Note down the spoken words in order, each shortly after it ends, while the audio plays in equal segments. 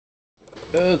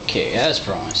Okay, as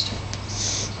promised.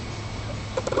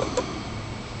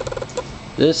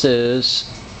 This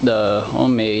is the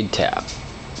homemade tap.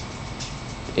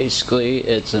 Basically,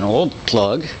 it's an old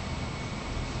plug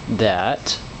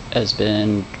that has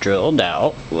been drilled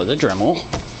out with a Dremel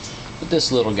with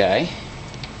this little guy.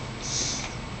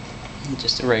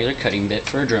 Just a regular cutting bit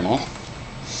for a Dremel,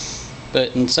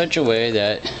 but in such a way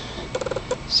that,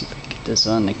 let's see if I can get this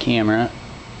on the camera,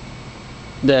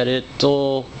 that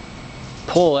it'll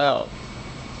pull out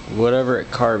whatever it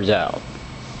carves out.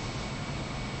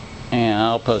 And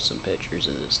I'll post some pictures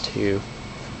of this too.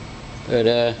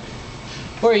 But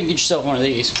or you can get yourself one of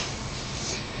these.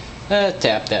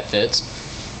 Tap that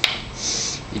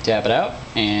fits. You tap it out,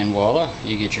 and voila,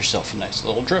 you get yourself a nice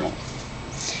little Dremel.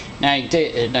 Now you can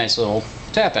take a nice little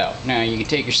tap out. Now you can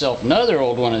take yourself another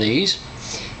old one of these,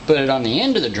 put it on the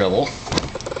end of the Dremel,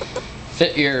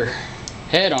 fit your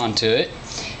head onto it,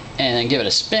 and then give it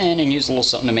a spin and use a little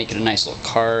something to make it a nice little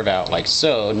carve out like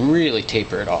so, and really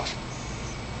taper it off.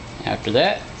 After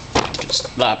that,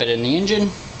 just slap it in the engine,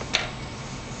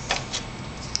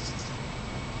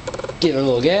 give it a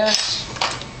little gas,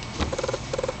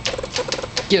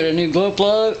 give it a new glow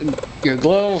plug, your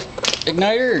glow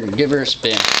igniter, and give her a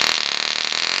spin.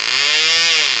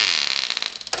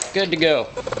 Good to go.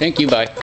 Thank you, bye.